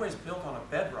VOA is built on a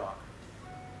bedrock.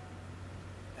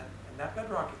 And that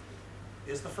bedrock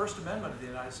is the First Amendment of the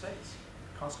United States,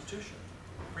 Constitution,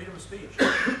 freedom of speech.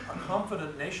 A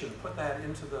confident nation put that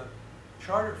into the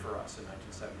charter for us in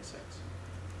 1976.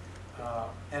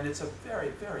 And it's a very,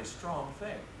 very strong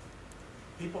thing.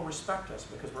 People respect us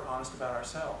because we're honest about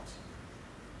ourselves.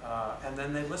 And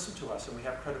then they listen to us, and we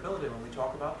have credibility when we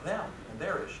talk about them and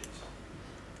their issues.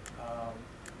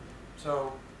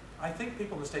 So I think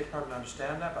people in the State Department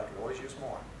understand that, but I could always use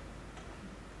more.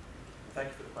 Thank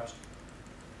you for the question.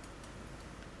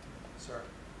 Sir.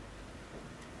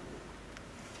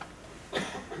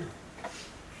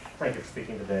 Thank you for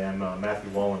speaking today. I'm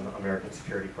Matthew Wallen, American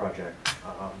Security Project.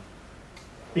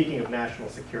 Speaking of national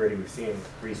security, we've seen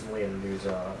recently in the news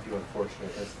a few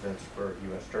unfortunate incidents where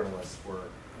U.S. journalists were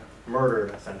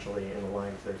murdered, essentially, in the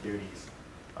line of their duties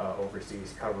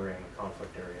overseas covering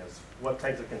conflict areas. What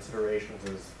types of considerations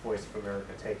is Voice of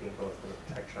America taking both for the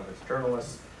protection of its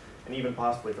journalists and even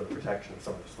possibly for the protection of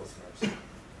some of its listeners?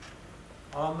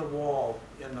 On the wall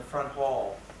in the front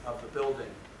hall of the building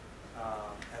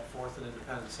at 4th and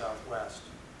Independence Southwest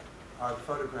are the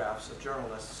photographs of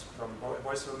journalists from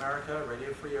Voice of America,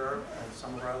 Radio Free Europe, and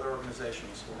some of our other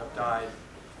organizations who have died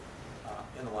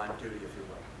in the line of duty, if you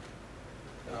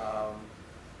will.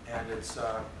 And it's,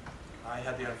 I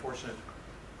had the unfortunate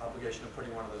obligation of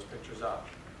putting one of those pictures up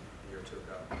a year or two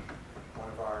ago. One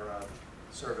of our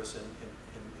service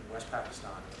in West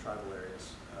Pakistan, in the tribal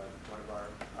areas. One of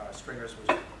our stringers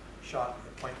was shot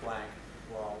at point blank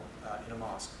while in a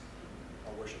mosque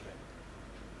while worshiping.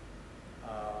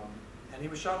 And he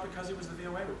was shot because he was the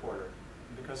VOA reporter,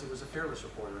 and because he was a fearless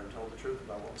reporter and told the truth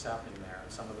about what was happening there.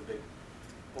 And some of the big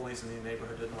bullies in the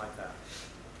neighborhood didn't like that.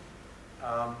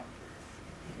 I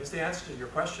guess the answer to your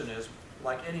question is,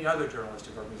 like any other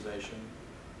journalistic organization,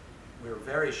 we are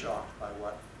very shocked by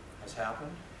what has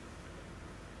happened.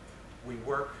 We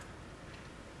work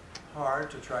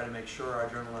hard to try to make sure our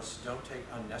journalists don't take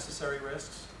unnecessary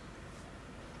risks.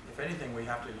 If anything, we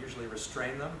have to usually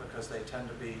restrain them because they tend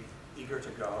to be eager to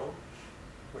go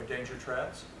where danger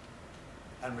treads.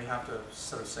 And we have to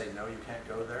sort of say, no, you can't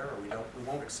go there, or we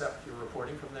won't accept your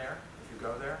reporting from there if you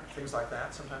go there. Things like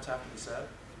that sometimes have to be said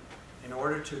in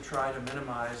order to try to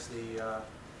minimize the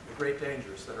great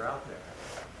dangers that are out there.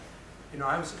 You know,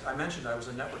 I mentioned I was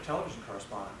a network television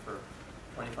correspondent for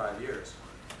 25 years.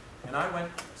 And I went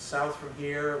south from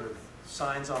here with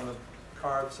signs on the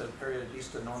car that said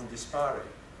periodista non dispare.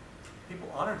 People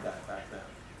honored that back then.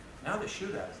 Now they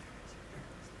shoot at it.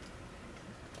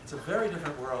 It's a very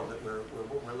different world that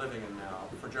we're living in now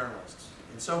for journalists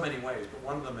in so many ways, but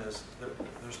one of them is the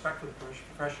respect for the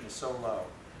profession is so low.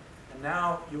 And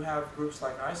now you have groups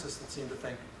like ISIS that seem to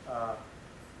think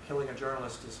killing a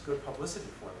journalist is good publicity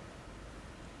for them.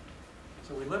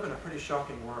 So we live in a pretty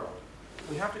shocking world.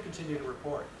 We have to continue to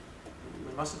report.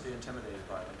 We mustn't be intimidated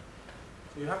by them.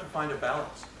 So you have to find a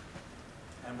balance.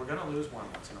 And we're going to lose one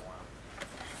once in a while.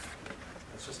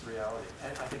 It's just the reality.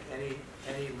 And I think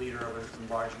any leader of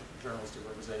a large journalistic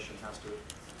organization has to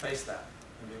face that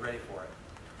and be ready for it.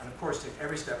 And of course, take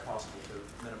every step possible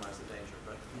to minimize the danger.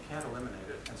 But you can't eliminate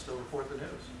it and still report the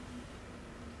news.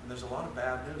 And there's a lot of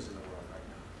bad news in the world right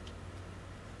now.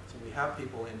 So we have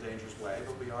people in danger's way,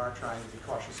 but we are trying to be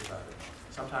cautious about it.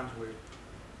 Sometimes we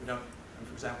don't, and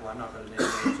for example, I'm not going to name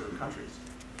names or countries.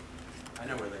 I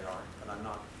know where they are, but I'm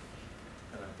not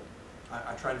going to,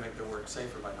 I try to make their work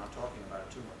safer by not talking about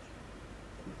it too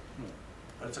much.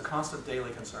 But it's a constant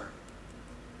daily concern.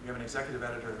 We have an executive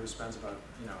editor who spends about,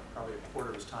 probably a quarter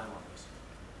of his time on this.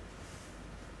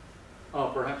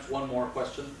 Perhaps one more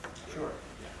question? Sure.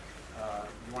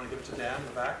 You want to give it to Dan in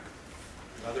the back?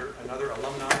 Another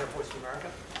alumni of Voice of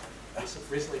America?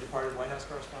 Recently departed White House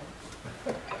correspondent?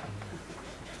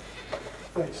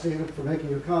 Thanks, David, for making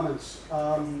your comments.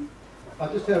 I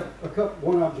just have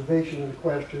one observation and a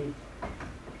question.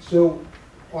 So,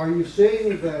 are you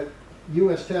saying that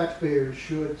U.S. taxpayers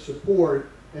should support,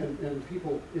 and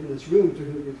people in this room to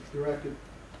whom you've directed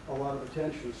a lot of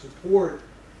attention, support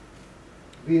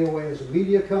VOA as a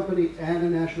media company and a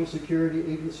national security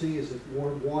agency? Is it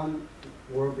more of one,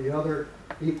 more of the other,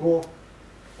 equal?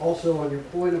 Also, on your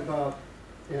point about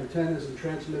antennas and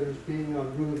transmitters being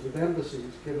on roofs of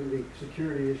embassies, given the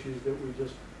security issues that we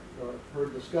just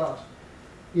heard discussed,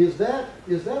 is that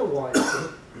a wise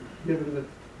thing, given the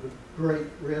great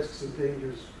risks and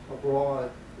dangers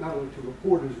abroad, not only to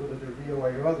reporters, whether they're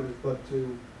VOA or others, but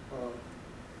to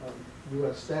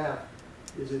U.S. staff?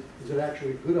 Is it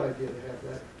actually a good idea to have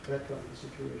that kind of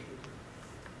situation?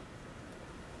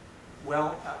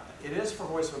 Well, it is for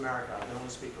Voice of America. I can only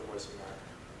speak for Voice of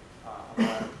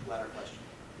America on the latter question.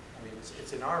 I mean,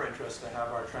 it's in our interest to have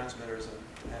our transmitters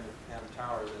and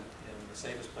towers in the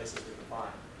safest places we can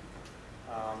find.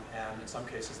 And in some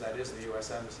cases, that is the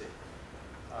U.S. Embassy.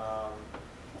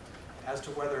 As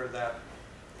to whether that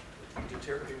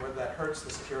hurts the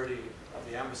security of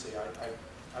the embassy,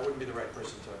 I wouldn't be the right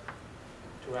person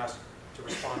to ask to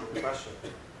respond to the question.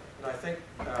 But I think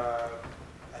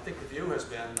I think the view has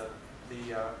been that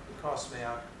the costs may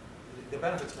the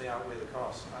benefits may outweigh the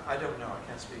costs. I don't know. I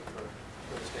can't speak for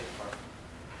the State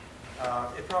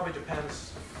Department. It probably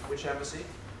depends which embassy,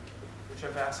 which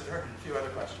ambassador, and a few other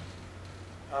questions.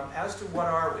 As to what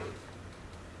are we,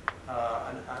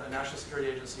 a national security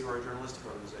agency or a journalistic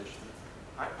organization,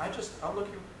 I'll look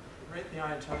you right in the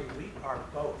eye and tell you we are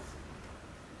both.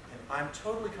 And I'm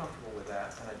totally comfortable with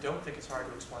that, and I don't think it's hard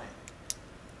to explain.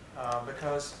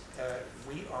 Because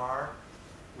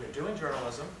we're doing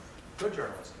journalism, good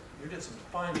journalism. You did some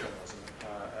fine journalism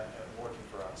working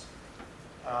for us.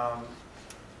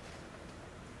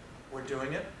 We're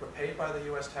doing it. We're paid by the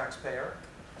U.S. taxpayer.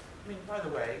 I mean, by the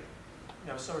way,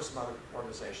 so are some other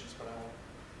organizations, but I won't,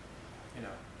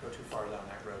 go too far down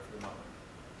that road for the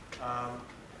moment.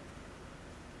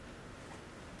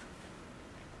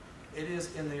 It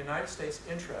is in the United States'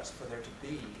 interest for there to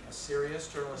be a serious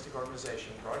journalistic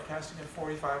organization broadcasting in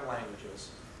 45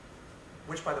 languages,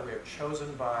 which, by the way, are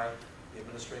chosen by the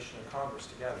administration and Congress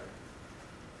together.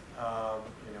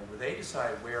 Where they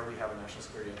decide where we have a national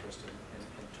security interest in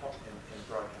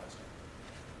broadcasting.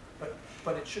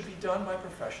 But it should be done by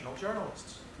professional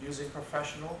journalists using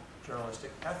professional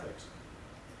journalistic ethics,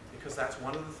 because that's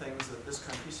one of the things that this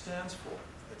country stands for.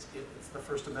 It's the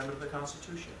First Amendment of the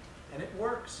Constitution, and it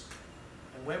works.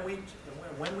 And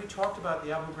when we talked about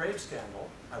the Abu Ghraib scandal,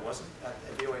 I wasn't at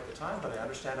VOA at the time, but I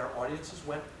understand our audiences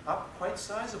went up quite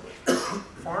sizably.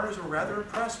 Foreigners were rather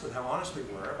impressed with how honest we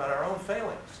were about our own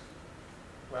failings.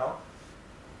 Well,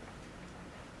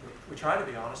 we try to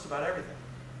be honest about everything.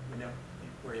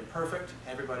 We're imperfect,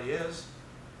 everybody is.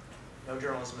 No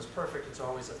journalism is perfect, it's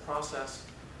always a process.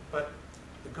 But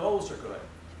the goals are good.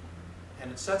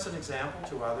 And it sets an example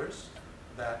to others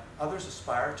that others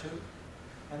aspire to.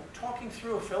 And talking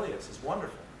through affiliates is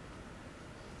wonderful.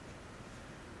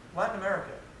 Latin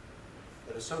America,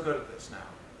 that is so good at this now,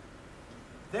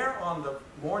 they're on the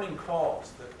morning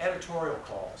calls, the editorial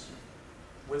calls,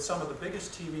 with some of the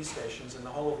biggest TV stations in the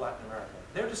whole of Latin America.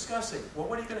 They're discussing, well,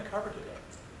 what are you going to cover today?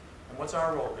 And what's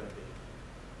our role going to be?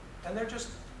 And they're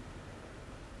just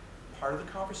part of the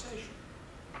conversation.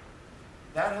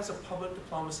 That has a public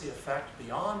diplomacy effect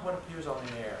beyond what appears on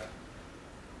the air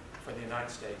for the United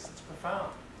States. It's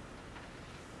profound.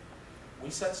 We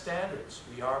set standards.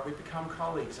 We become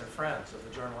colleagues and friends of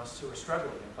the journalists who are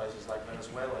struggling in places like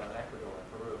Venezuela and Ecuador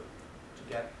and Peru to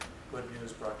get good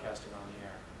news broadcasting on the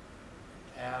air.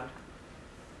 And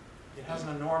it has an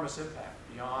enormous impact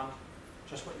beyond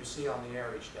just what you see on the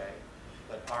air each day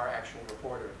that our actual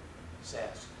reporter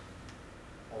says.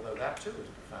 Although that too is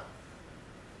profound.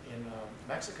 In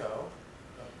Mexico,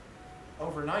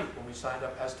 overnight when we signed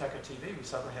up Azteca TV, we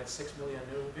suddenly had 6 million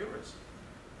new viewers.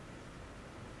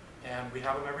 And we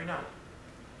have them every night.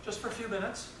 Just for a few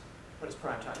minutes, but it's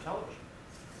primetime television.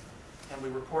 And we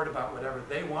report about whatever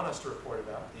they want us to report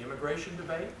about. The immigration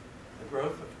debate, the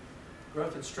growth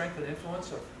and strength and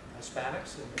influence of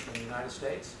Hispanics in the United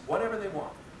States, whatever they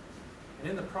want. And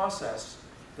in the process,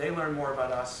 they learn more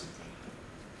about us,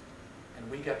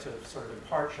 and we get to sort of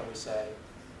impart, shall we say,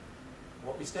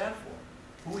 what we stand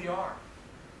for, who we are,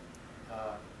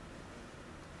 our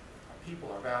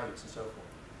people, our values, and so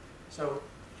forth. So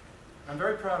I'm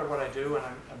very proud of what I do, and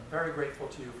I'm very grateful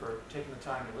to you for taking the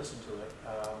time to listen to it.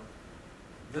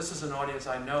 This is an audience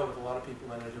I know with a lot of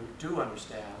people in it who do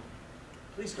understand.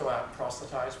 Please go out and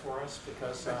proselytize for us,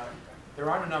 because there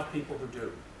aren't enough people who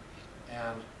do.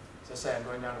 And as I say, I'm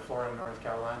going down to Florida and North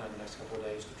Carolina in the next couple of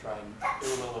days to try and do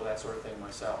a little of that sort of thing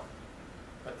myself.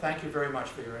 But thank you very much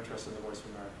for your interest in the Voice of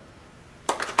America.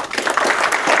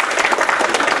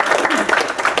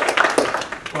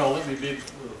 Well, let me be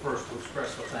the first to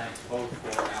express our thanks both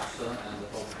for AFSA and the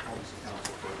Public Policy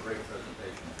Council for a great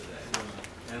presentation today.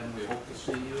 And we hope to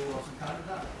see you from time to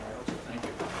time.